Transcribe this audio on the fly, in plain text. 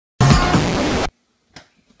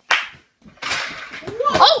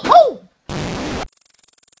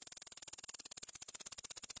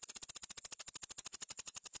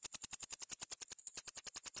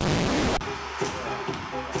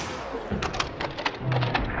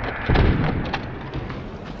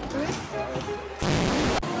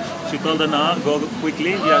She told her, no, go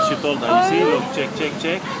quickly. Yeah, she told her. You see, look, check, check,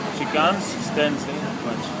 check. She comes, stands there,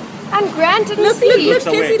 watch. And Grant didn't Look, see. look,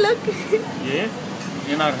 Casey, look. Yeah,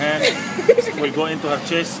 in her hand. Will go into her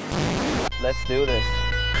chest. Let's do this.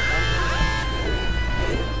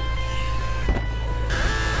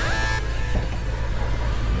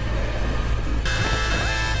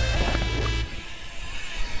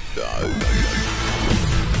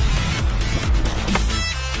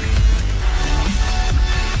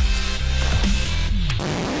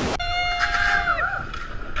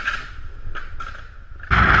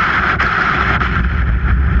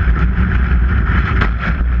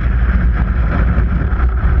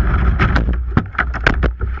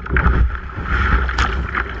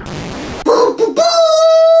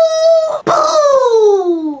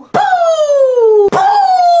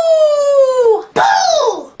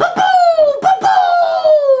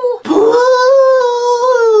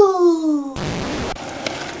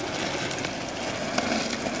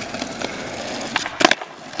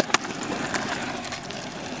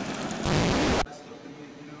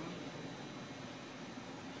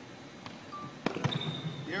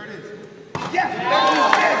 Here it is.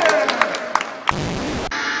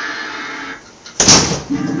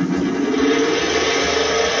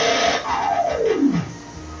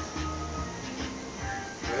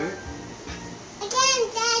 Again,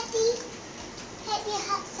 Daddy. Hit me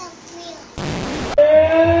hot some real.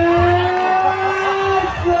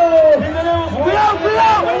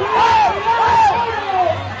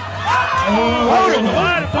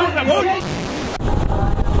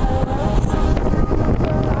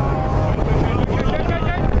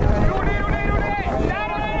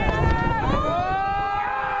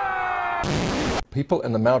 People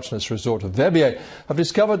in the mountainous resort of Verbier have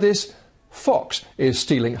discovered this fox is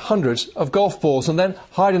stealing hundreds of golf balls and then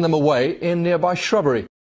hiding them away in nearby shrubbery.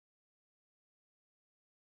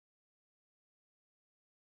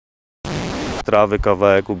 Trawy,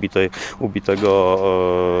 kawałek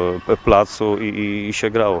ubitego placu i się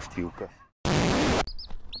grało w piłkę.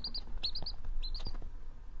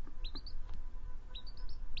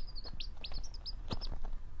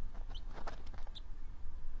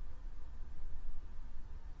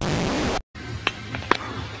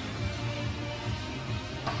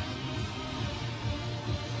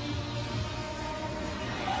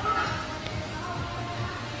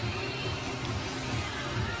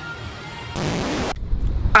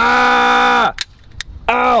 Ah!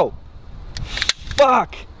 Ow!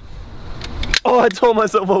 Fuck! Oh, I told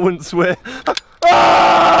myself I wouldn't swear.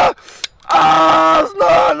 Ah! Ah!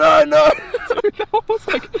 No, no, no! That was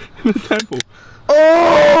like in the temple.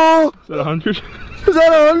 Oh! Is that 100? Is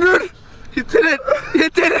that 100? You did it! You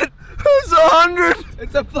did it! It's 100!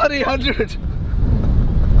 It's a bloody 100!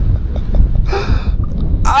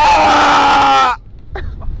 Ah!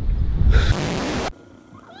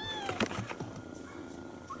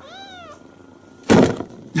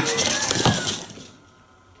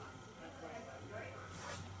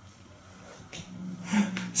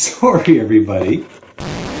 Sorry, everybody.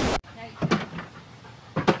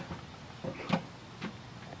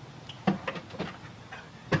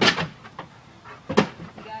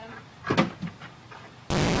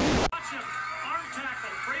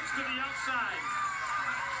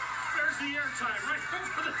 The air time right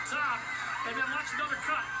over the top, and then watch another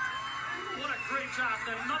cut. What a great job!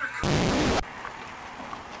 Then another cut.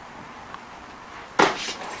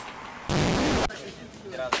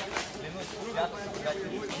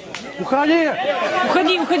 Уходи!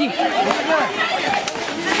 Уходи, уходи.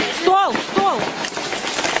 Стол, стол.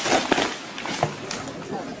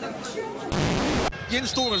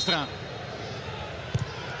 Jens Toornstra.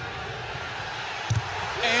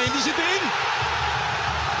 En die zit erin.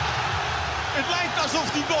 Het lijkt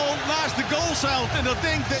alsof die bal naast de goal zeilt. En dat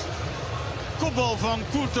denkt de kopbal van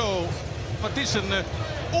Courtois. Maar het is een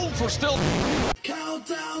onvoorstelbaar.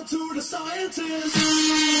 Countdown to the scientists.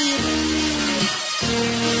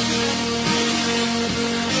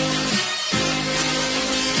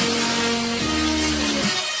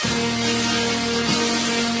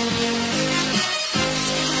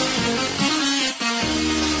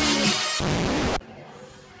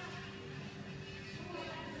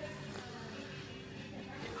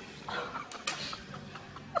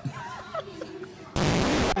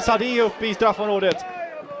 Sardin upp i straffområdet.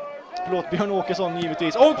 Förlåt, Björn Åkesson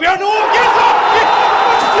givetvis. Och Björn Åkesson!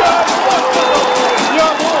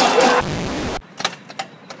 Gör mål!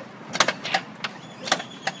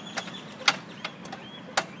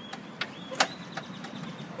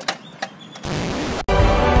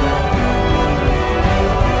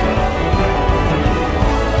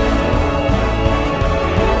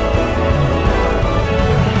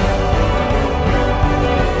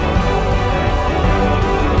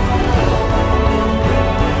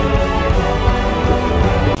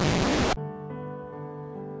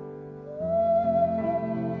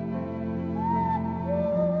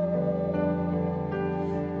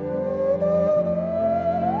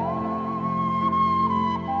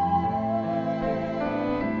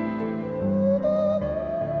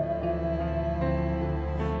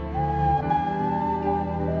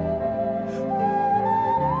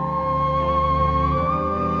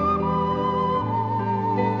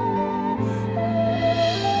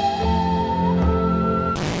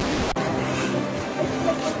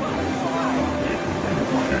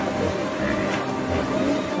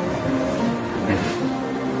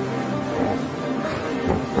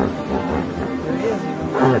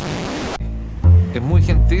 Es muy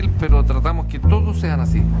gentil, pero tratamos que todos sean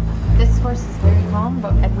así. This horse is very calm,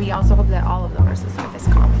 and we also hope that all of the horses are this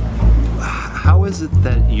calm. How is it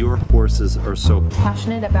that your horses are so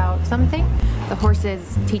Passionate about something, the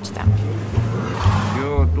horses teach them.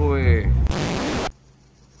 Yo tuve...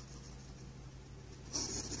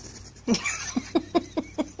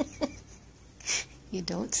 You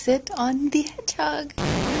don't sit on the hedgehog.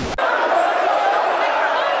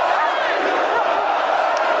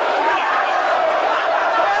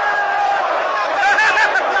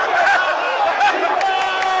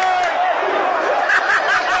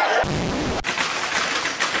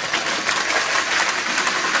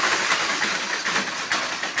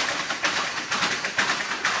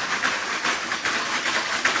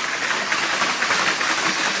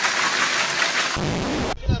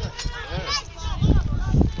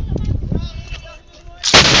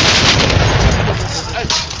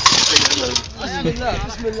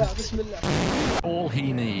 All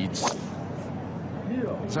he needs.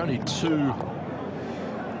 It's only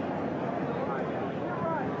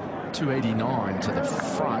 289 to the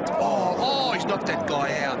front. Oh, he's knocked that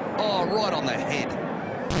guy out. Oh, right on the head.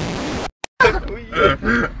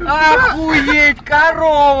 Охуеть,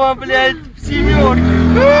 корова, блядь,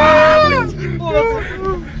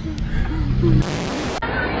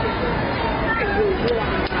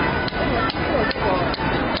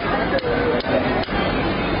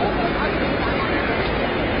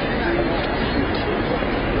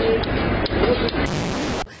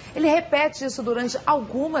 Ele repete isso durante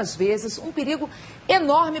algumas vezes, um perigo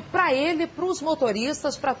enorme para ele, para os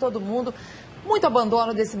motoristas, para todo mundo. Muito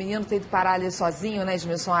abandono desse menino ter ido parar ali sozinho, né,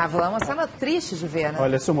 Edmilson Ávila? É uma cena triste de ver, né?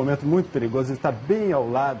 Olha, esse é um momento muito perigoso. Ele está bem ao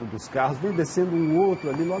lado dos carros, vem descendo um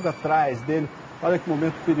outro ali logo atrás dele. Olha que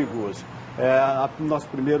momento perigoso. No nosso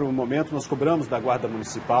primeiro momento, nós cobramos da Guarda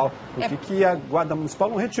Municipal, porque que a Guarda Municipal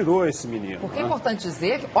não retirou esse menino. Porque é importante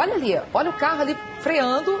dizer que, olha ali, olha o carro ali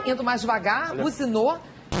freando, indo mais devagar, buzinou.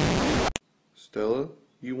 Stella,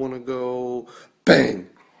 you wanna go bang?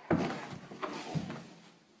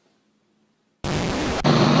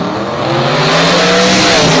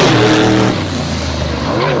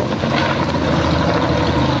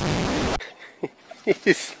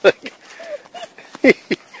 He's like,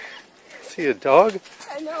 is he a dog?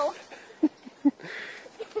 I know.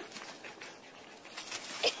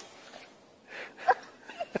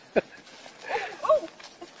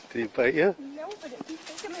 Did he bite you? No, but it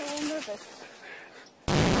keeps making me a little nervous.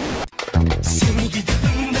 Seni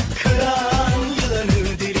gidelim kıran,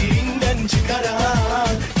 yılanı derinden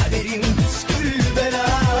çıkaran, kaderim püskül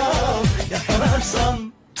belam,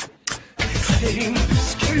 yakalarsam, kaderim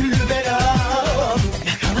püskül belam,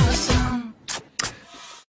 yakalarsam.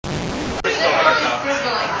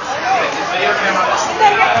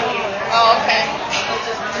 Oh, okay.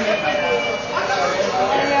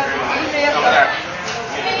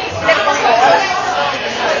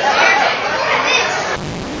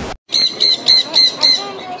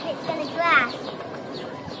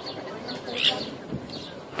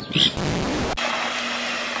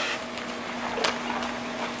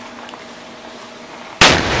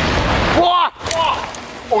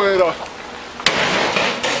 Bueno.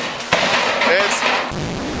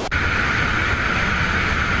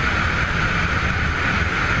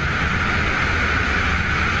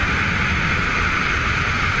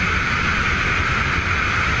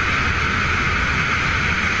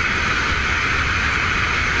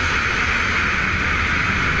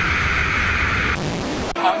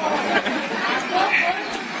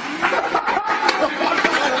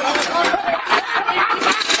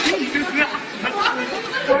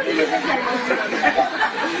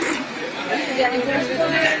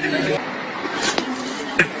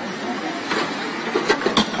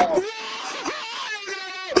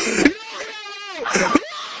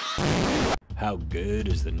 How good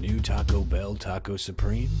is the new Taco Bell Taco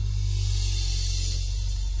Supreme?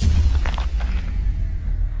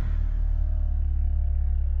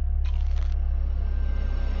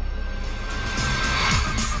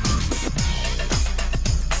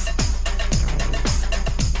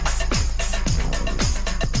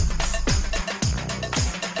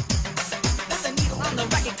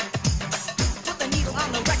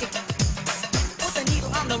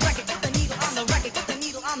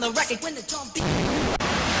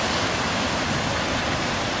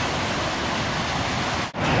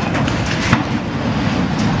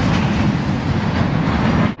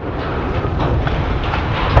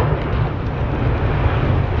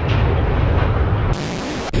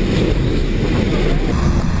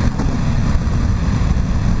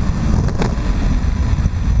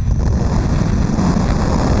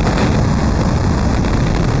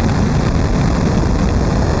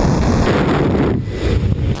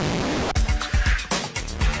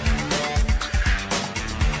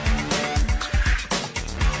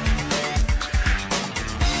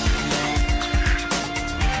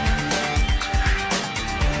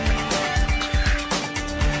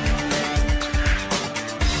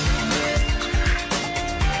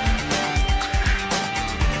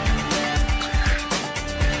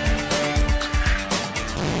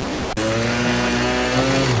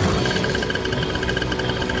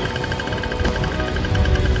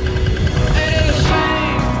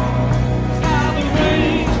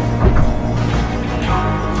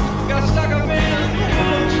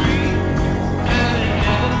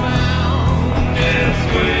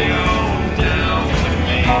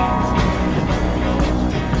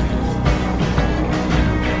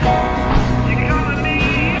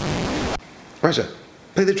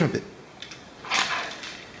 Play the trumpet.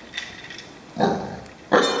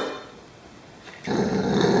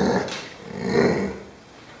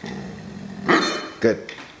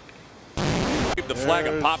 Good. The flag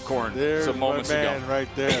of popcorn some moments ago. Right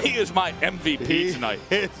there. He is my MVP tonight.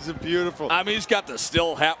 It's beautiful. I mean, he's got the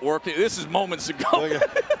still hat working. This is moments ago.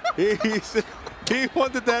 He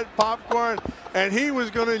wanted that popcorn, and he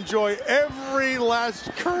was going to enjoy every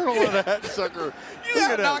last kernel of that sucker. You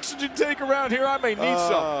got an oxygen tank around here? I may need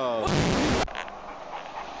some.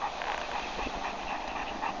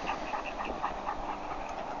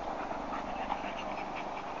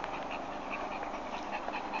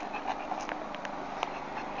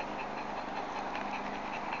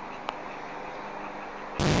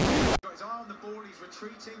 His eye on the ball, he's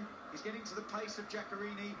retreating, he's getting to the pace of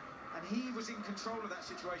Giaccherini, and he was in control of that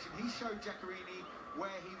situation. He showed Giaccherini where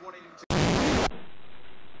he wanted him to.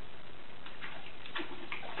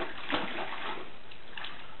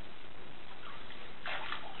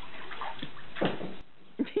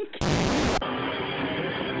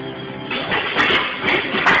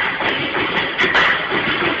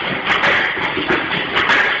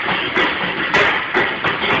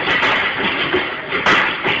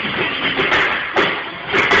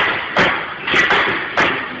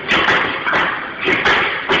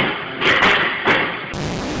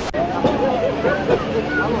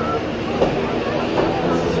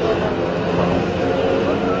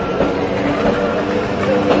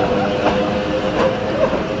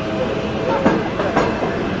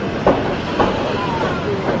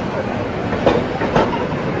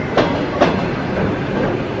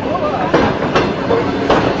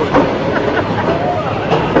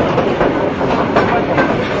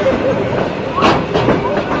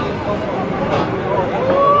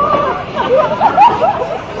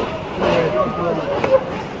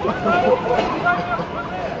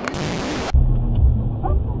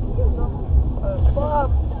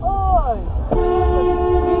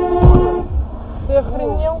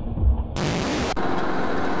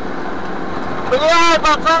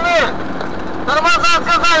 Пацаны! Тормоза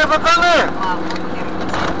сказали, пацаны!